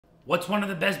What's one of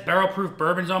the best barrel-proof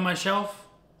bourbons on my shelf?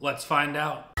 Let's find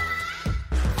out.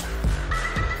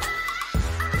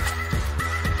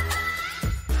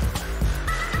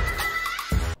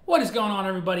 What is going on,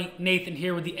 everybody? Nathan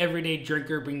here with the Everyday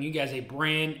Drinker, bringing you guys a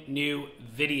brand new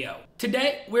video.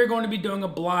 Today, we're going to be doing a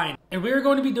blind, and we're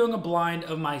going to be doing a blind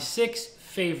of my 6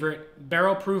 favorite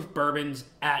barrel-proof bourbons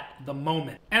at the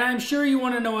moment. And I'm sure you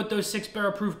want to know what those 6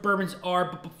 barrel-proof bourbons are,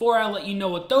 but before I let you know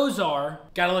what those are,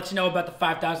 gotta let you know about the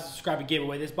 5,000 subscriber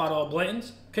giveaway. This bottle of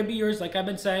Blanton's could be yours, like I've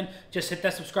been saying. Just hit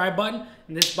that subscribe button,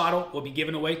 and this bottle will be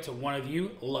given away to one of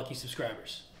you lucky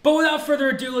subscribers. But without further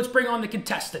ado, let's bring on the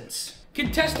contestants.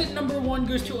 Contestant number 1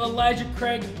 goes to Elijah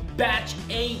Craig, batch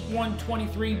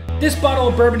A123. This bottle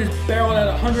of bourbon is barreled at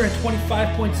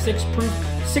 125.6 proof,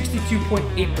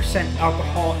 62.8%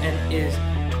 alcohol, and is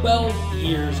 12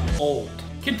 years old.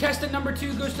 Contestant number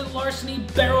 2 goes to Larceny,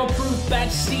 barrel proof, batch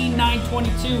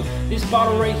C922. This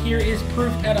bottle right here is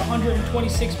proofed at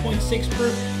 126.6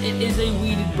 proof. It is a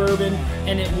weeded bourbon,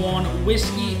 and it won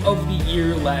Whiskey of the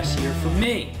Year last year for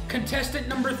me. Contestant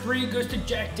number 3 goes to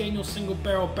Jack Daniel's single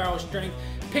barrel strength,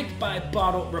 picked by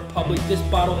Bottle Republic. This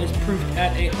bottle is proofed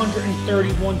at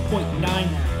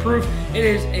 131.9 proof. It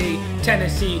is a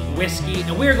Tennessee whiskey,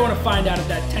 and we are going to find out if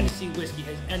that Tennessee whiskey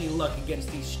has any luck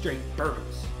against these straight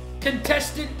bourbons.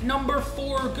 Contestant number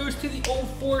 4 goes to the Old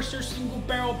Forester single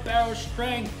barrel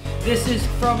strength. This is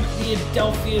from the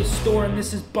Adelphia store, and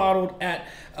this is bottled at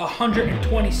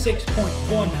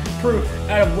 126.1 proof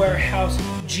out of Warehouse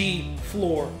G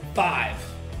Floor 5.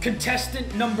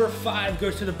 Contestant number 5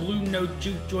 goes to the Blue Note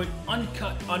Juke Joint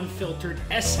Uncut Unfiltered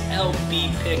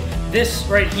SLB pick. This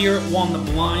right here won the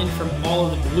blind from all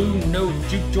of the Blue Note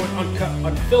Juke Joint Uncut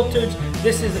Unfiltered.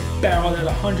 This is barreled at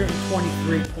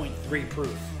 123.3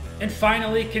 proof. And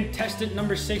finally, contestant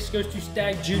number 6 goes to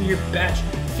Stagg Jr. batch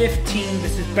 15.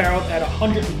 This is barreled at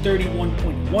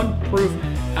 131.1 proof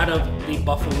out of the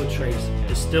Buffalo Trace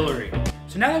distillery.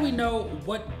 So now that we know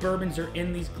what bourbons are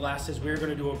in these glasses, we're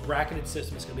going to do a bracketed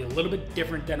system. It's going to be a little bit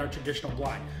different than our traditional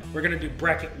blind. We're going to do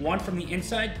bracket 1 from the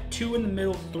inside, 2 in the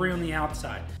middle, 3 on the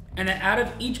outside. And then out of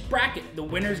each bracket, the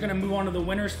winner is going to move on to the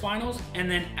winner's finals,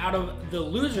 and then out of the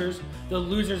losers are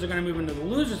going to move into the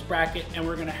losers bracket, and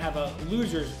we're going to have a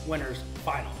losers winners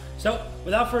final. So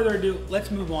without further ado,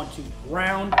 let's move on to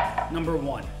round number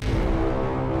 1.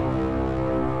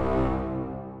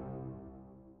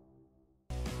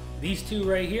 These two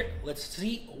right here, let's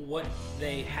see what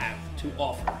they have to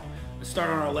offer. Let's start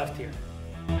on our left here.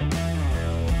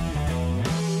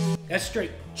 That's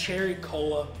straight cherry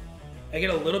cola. I get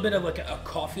a little bit of like a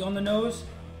coffee on the nose,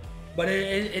 but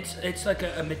it's like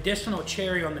a medicinal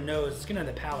cherry on the nose. It's getting on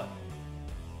the palate.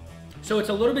 So it's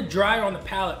a little bit drier on the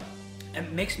palate, and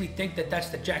it makes me think that that's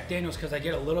the Jack Daniel's because I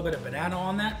get a little bit of banana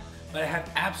on that, but I have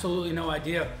absolutely no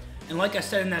idea. And like I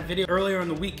said in that video earlier in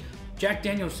the week, Jack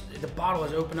Daniel's, the bottle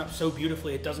has opened up so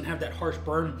beautifully. It doesn't have that harsh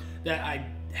burn that I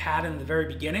had in the very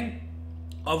beginning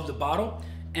of the bottle.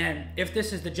 And if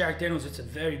this is the Jack Daniel's, it's a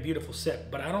very beautiful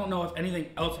sip. But I don't know if anything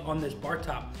else on this bar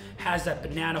top has that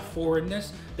banana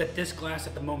forwardness that this glass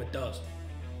at the moment does.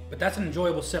 But that's an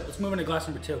enjoyable sip. Let's move into glass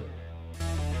number 2.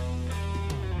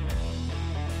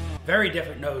 Very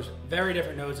different nose, very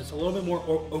different nose. It's a little bit more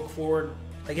oak forward.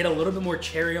 I get a little bit more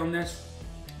cherry on this.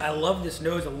 I love this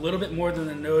nose a little bit more than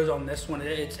the nose on this one.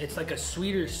 It's like a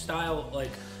sweeter style,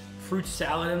 like fruit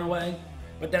salad in a way.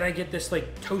 But then I get this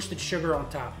like toasted sugar on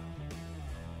top.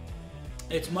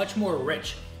 It's much more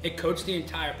rich. It coats the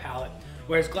entire palate.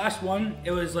 Whereas glass 1,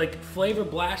 it was like flavor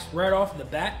blast right off the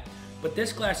bat. But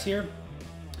this glass here,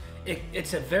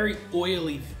 it's a very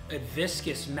oily,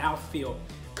 viscous mouthfeel.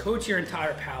 Coats your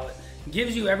entire palate.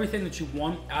 Gives you everything that you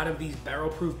want out of these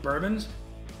barrel-proof bourbons.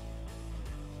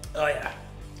 Oh yeah.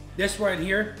 This right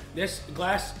here, this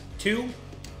glass 2,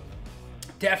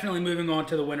 definitely moving on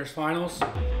to the winner's finals.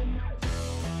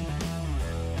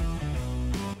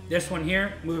 This one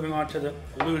here, moving on to the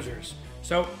losers.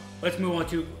 So let's move on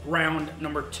to round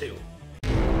number 2.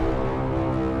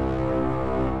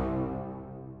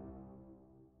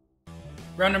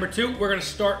 Round number 2, we're gonna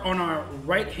start on our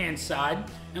right-hand side,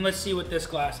 and let's see what this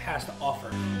glass has to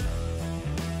offer.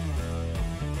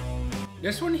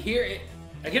 This one here,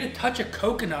 I get a touch of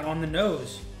coconut on the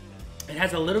nose. It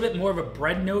has a little bit more of a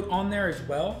bread note on there as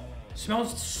well.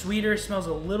 Smells sweeter, smells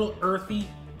a little earthy.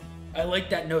 I like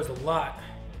that nose a lot.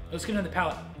 Let's get into the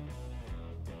palate.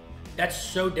 That's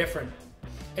so different.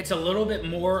 It's a little bit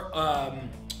more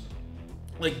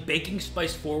like baking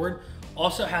spice forward.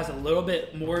 Also has a little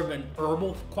bit more of an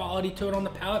herbal quality to it on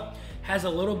the palate. Has a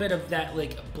little bit of that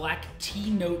like black tea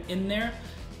note in there.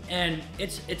 And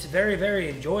it's very, very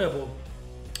enjoyable.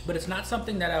 but it's not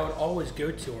something that I would always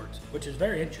go towards, which is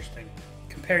very interesting.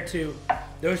 Compared to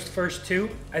those first two,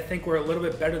 I think we're a little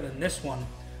bit better than this one,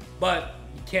 but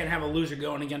you can't have a loser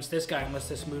going against this guy unless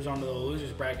this moves on to the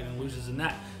losers bracket and loses in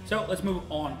that. So let's move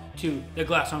on to the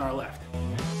glass on our left.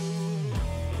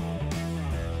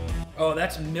 Oh,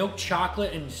 that's milk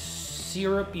chocolate and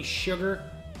syrupy sugar.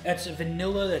 That's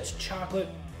vanilla, that's chocolate.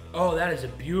 Oh, that is a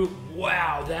beautiful,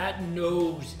 wow, that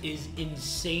nose is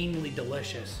insanely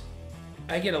delicious.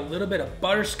 I get a little bit of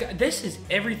butterscotch. This is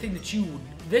everything that you would,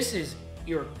 this is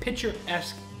your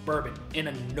picturesque bourbon in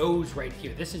a nose right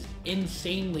here. This is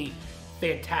insanely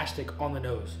fantastic on the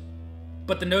nose.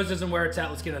 But the nose isn't where it's at.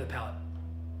 Let's get into the palate.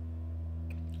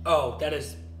 Oh, that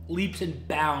is leaps and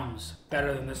bounds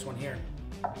better than this one here.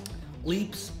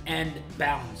 Leaps and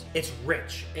bounds. It's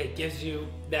rich. It gives you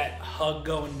that hug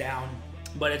going down,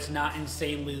 but it's not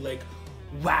insanely like,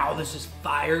 wow, this is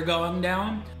fire going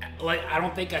down. Like, I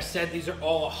don't think I said these are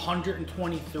all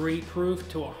 123 proof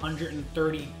to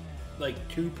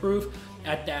 132 proof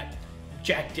at that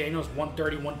Jack Daniel's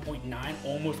 130, 1.9,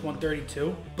 almost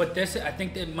 132. But this, I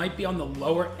think that might be on the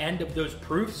lower end of those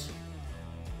proofs.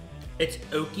 It's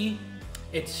oaky,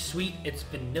 it's sweet, it's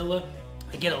vanilla.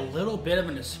 I get a little bit of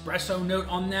an espresso note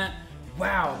on that.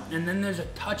 Wow, and then there's a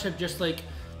touch of just like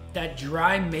that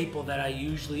dry maple that I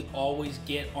usually always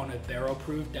get on a barrel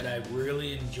proof that I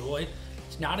really enjoy.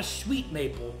 It's not a sweet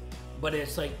maple, but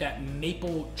it's like that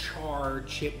maple char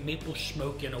chip, maple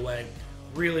smoke in a way.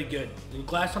 Really good. The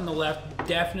glass on the left,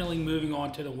 definitely moving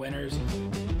on to the winners.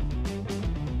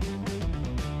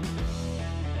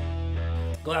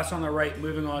 Glass on the right,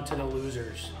 moving on to the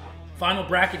losers. Final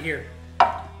bracket here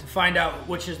to find out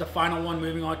which is the final one,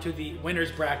 moving on to the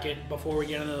winners bracket before we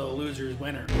get into the losers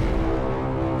winner.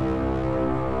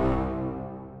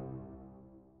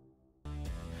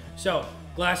 So,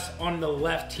 glass on the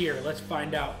left here, let's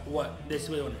find out what this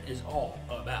one is all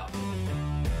about.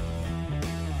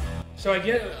 So I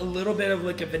get a little bit of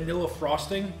like a vanilla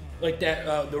frosting, like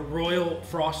that, the royal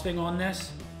frosting on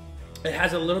this. It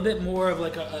has a little bit more of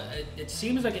like it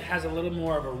seems like it has a little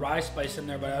more of a rye spice in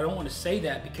there, but I don't want to say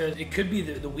that because it could be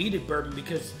the wheated bourbon,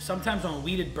 because sometimes on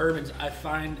wheated bourbons, I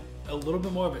find a little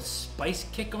bit more of a spice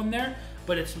kick on there,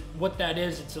 but it's what that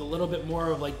is. It's a little bit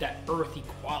more of like that earthy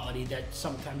quality that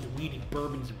sometimes wheated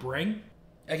bourbons bring.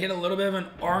 I get a little bit of an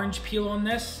orange peel on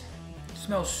this. It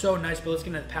smells so nice, but let's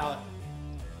get into the palate.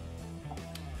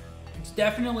 It's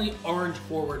definitely orange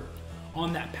forward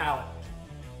on that palate.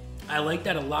 I like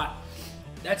that a lot.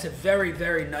 That's a very,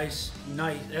 very nice,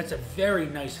 that's a very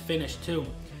nice finish too.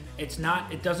 It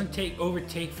doesn't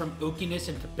overtake from oakiness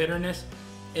into bitterness.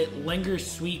 It lingers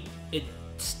sweet. It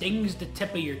stings the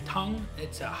tip of your tongue.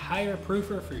 It's a higher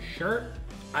proofer for sure.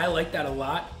 I like that a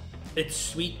lot. It's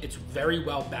sweet, it's very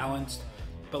well balanced.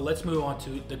 But let's move on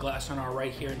to the glass on our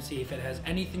right here and see if it has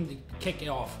anything to kick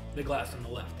off the glass on the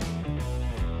left.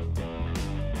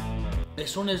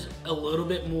 This one is a little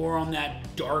bit more on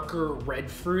that darker red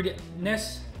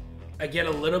fruitedness. I get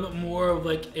a little bit more of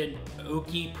like an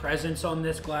oaky presence on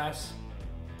this glass.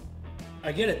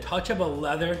 I get a touch of a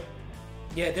leather.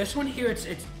 Yeah, this one here, it's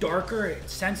darker. It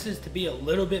senses to be a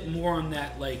little bit more on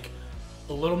that, like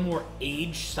a little more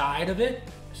aged side of it.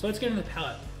 So let's get into the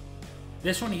palate.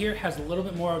 This one here has a little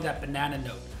bit more of that banana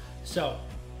note. So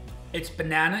it's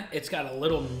banana. It's got a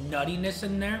little nuttiness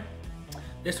in there.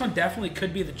 This one definitely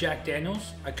could be the Jack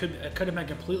Daniel's. I could have been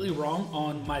completely wrong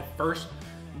on my first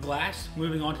glass,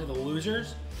 moving on to the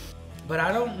losers. But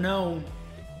I don't know.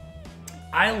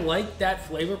 I like that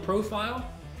flavor profile,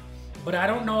 but I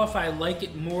don't know if I like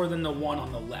it more than the one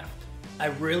on the left. I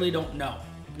really don't know.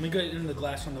 Let me go into the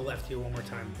glass on the left here one more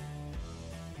time.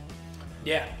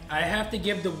 Yeah, I have to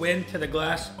give the win to the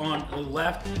glass on the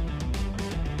left.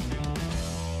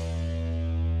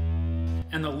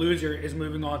 And the loser is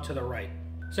moving on to the right.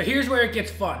 So here's where it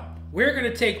gets fun. We're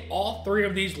gonna take all three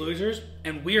of these losers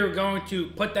and we are going to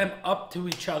put them up to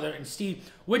each other and see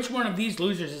which one of these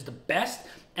losers is the best,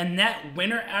 and that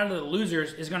winner out of the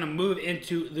losers is gonna move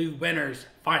into the winners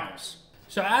finals.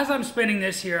 So as I'm spinning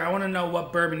this here, I wanna know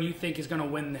what bourbon you think is gonna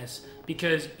win this,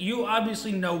 because you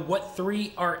obviously know what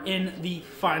three are in the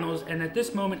finals, and at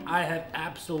this moment I have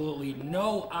absolutely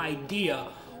no idea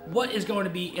what is going to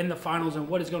be in the finals and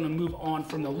what is going to move on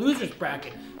from the losers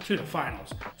bracket to the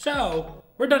finals. So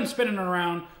we're done spinning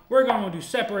around. We're going to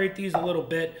separate these a little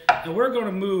bit, and we're going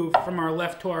to move from our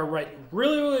left to our right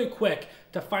really, really quick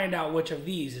to find out which of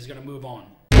these is going to move on.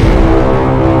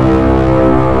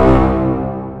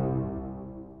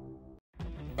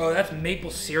 Oh, that's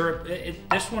maple syrup.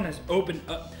 This one is opened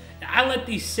up. I let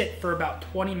these sit for about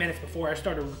 20 minutes before I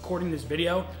started recording this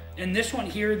video. And this one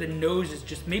here, the nose is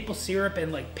just maple syrup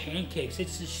and like pancakes.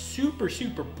 It's just super,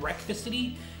 super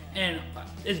breakfasty. And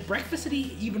is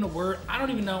breakfasty even a word? I don't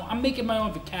even know. I'm making my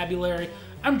own vocabulary.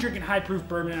 I'm drinking high proof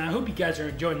bourbon, and I hope you guys are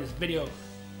enjoying this video.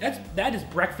 That is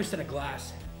breakfast in a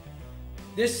glass.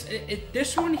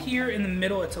 This one here in the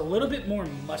middle, it's a little bit more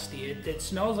musty. It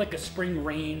smells like a spring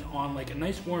rain on like a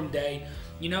nice warm day.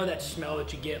 You know that smell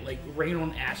that you get like rain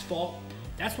on asphalt?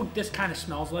 That's what this kind of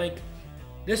smells like.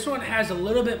 This one has a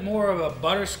little bit more of a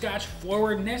butterscotch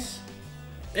forwardness.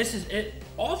 This is it.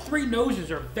 All three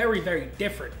noses are very, very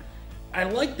different. I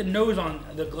like the nose on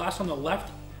the glass on the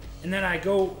left, and then I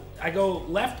go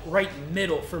left, right,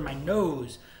 middle for my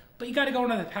nose. But you gotta go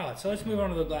into the palate. So let's move on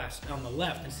to the glass on the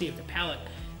left and see if the palate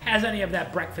has any of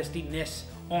that breakfastiness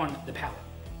on the palate.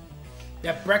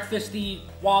 That breakfasty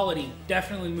quality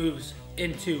definitely moves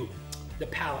into the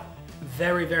palate.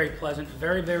 Very, very pleasant,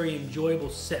 very, very enjoyable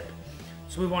sip.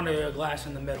 Let's move on to the glass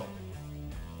in the middle.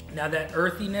 Now that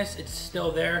earthiness, it's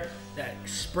still there. That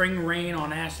spring rain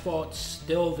on asphalt,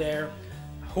 still there.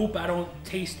 I hope I don't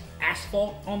taste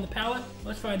asphalt on the palate.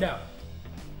 Let's find out.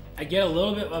 I get a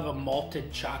little bit of a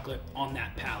malted chocolate on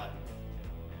that palate.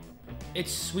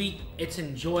 It's sweet, it's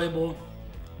enjoyable,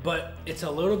 but it's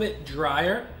a little bit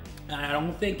drier, and I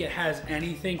don't think it has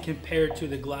anything compared to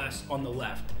the glass on the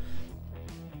left.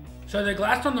 So the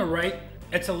glass on the right,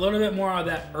 it's a little bit more of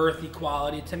that earthy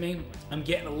quality to me. I'm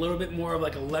getting a little bit more of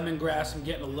like a lemongrass. I'm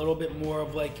getting a little bit more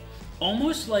of like,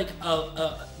 almost like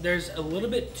there's a little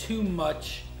bit too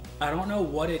much, I don't know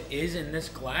what it is in this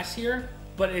glass here,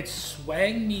 but it's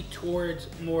swaying me towards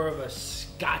more of a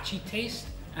scotchy taste.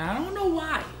 And I don't know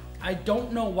why. I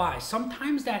don't know why.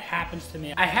 Sometimes that happens to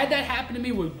me. I had that happen to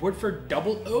me with Woodford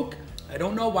Double Oak. I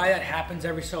don't know why that happens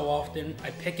every so often.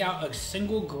 I pick out a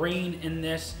single grain in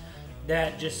this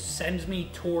that just sends me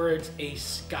towards a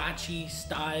scotchy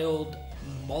styled,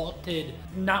 malted,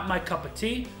 not my cup of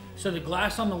tea. So the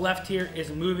glass on the left here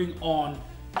is moving on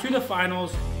to the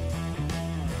finals.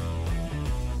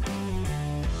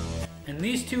 And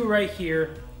these two right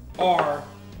here are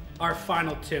our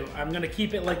final two. I'm gonna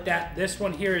keep it like that. This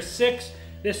one here is 6,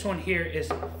 this one here is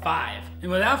 5. And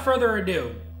without further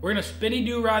ado, we're gonna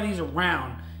spinny-do-rah these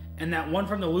around, and that one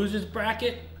from the losers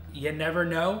bracket, you never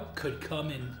know, could come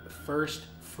in first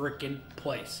frickin'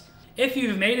 place. If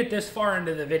you've made it this far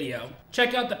into the video,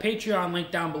 check out the Patreon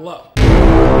link down below.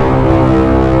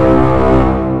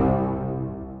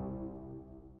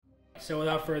 So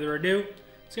without further ado,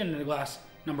 let's get into the glass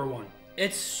number 1.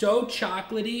 It's so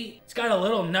chocolatey. It's got a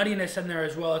little nuttiness in there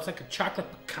as well. It's like a chocolate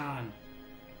pecan.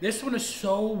 This one is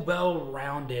so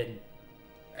well-rounded.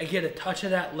 I get a touch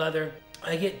of that leather.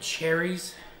 I get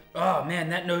cherries. Oh man,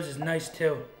 that nose is nice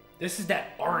too. This is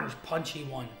that orange punchy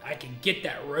one. I can get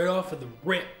that right off of the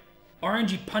rip.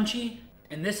 Orangey punchy,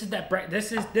 and this is that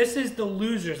this is the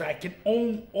losers. I can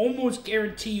almost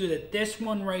guarantee you that this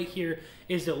one right here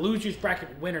is the losers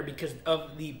bracket winner because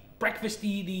of the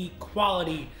breakfasty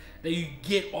quality that you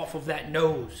get off of that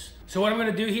nose. So what I'm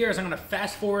gonna do here is I'm gonna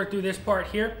fast forward through this part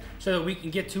here so that we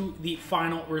can get to the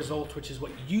final result, which is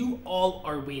what you all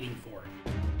are waiting for.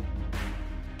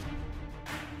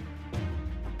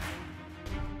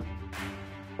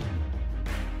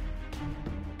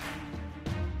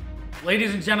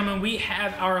 Ladies and gentlemen, we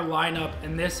have our lineup,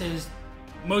 and this is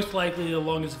most likely the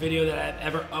longest video that I've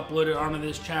ever uploaded onto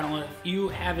this channel. And if you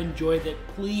have enjoyed it,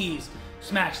 please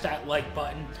smash that like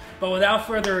button. But without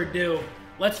further ado,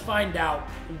 let's find out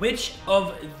which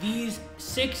of these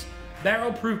 6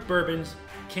 barrel-proof bourbons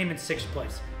came in 6th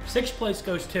place. 6th place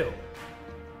goes to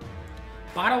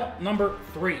bottle number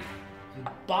 3. And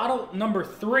bottle number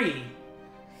 3,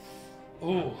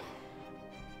 ooh,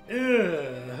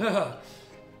 ugh.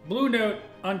 Blue Note,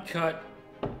 Uncut,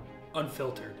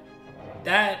 Unfiltered.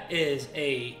 That is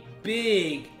a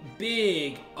big,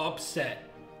 big upset.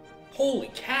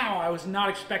 Holy cow, I was not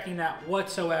expecting that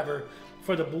whatsoever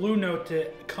for the Blue Note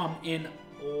to come in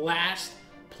last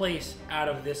place out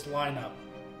of this lineup.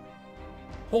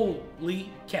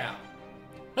 Holy cow.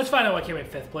 Let's find out what came in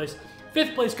 5th place.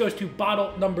 5th place goes to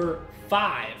bottle number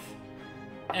 5.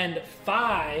 And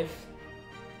 5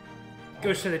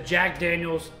 goes to the Jack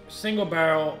Daniel's Single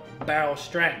Barrel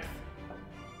Strength.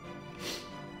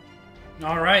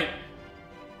 All right.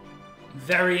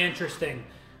 Very interesting.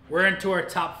 We're into our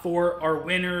top 4, our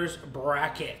winners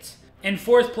bracket. In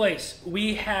 4th place,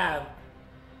 we have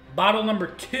bottle number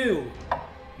 2.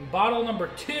 Bottle number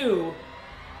 2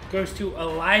 goes to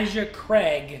Elijah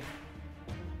Craig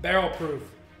Barrel Proof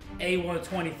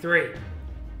A123.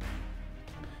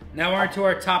 Now we're into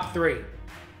our top 3.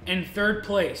 In 3rd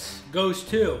place goes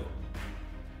to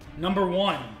Number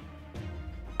one,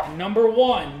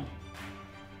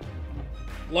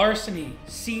 Larceny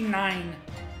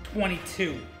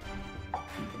C922.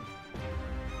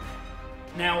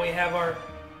 Now we have our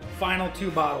final 2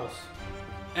 bottles.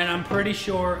 And I'm pretty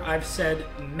sure I've said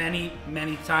many,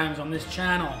 many times on this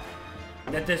channel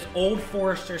that this Old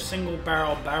Forester single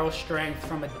barrel strength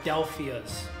from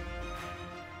Adelphia's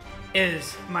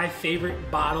is my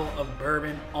favorite bottle of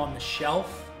bourbon on the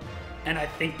shelf. And I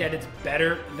think that it's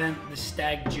better than the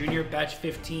Stagg Junior Batch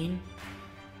 15.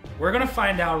 We're gonna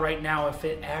find out right now if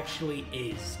it actually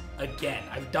is. Again,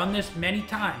 I've done this many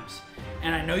times,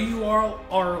 and I know you all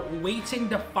are waiting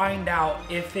to find out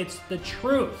if it's the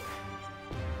truth.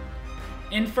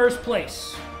 In first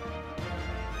place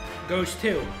goes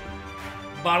to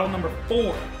bottle number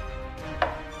 4.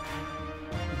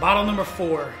 Bottle number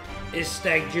 4 is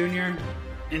Stagg Junior,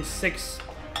 and 6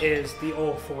 is the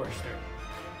Old Forester.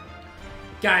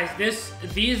 Guys,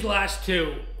 these last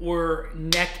 2 were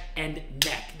neck and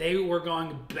neck. They were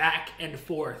going back and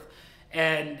forth,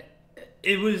 and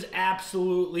it was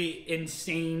absolutely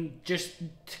insane just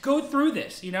to go through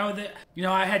this. You know,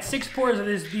 I had 6 pours of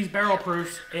these barrel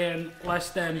proofs in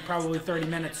less than probably 30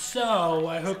 minutes, so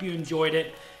I hope you enjoyed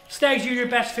it. Stagg Junior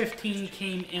Batch 15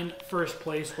 came in first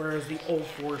place, whereas the Old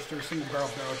Forester single barrel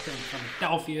strength from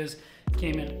Adelphia's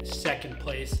came in second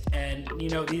place. And you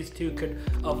know, these 2 could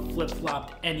have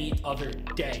flip-flopped any other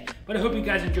day. But I hope you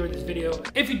guys enjoyed this video.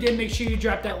 If you did, make sure you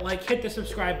drop that like, hit the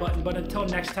subscribe button. But until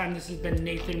next time, this has been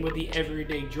Nathan with the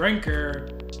Everyday Drinker.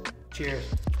 Cheers.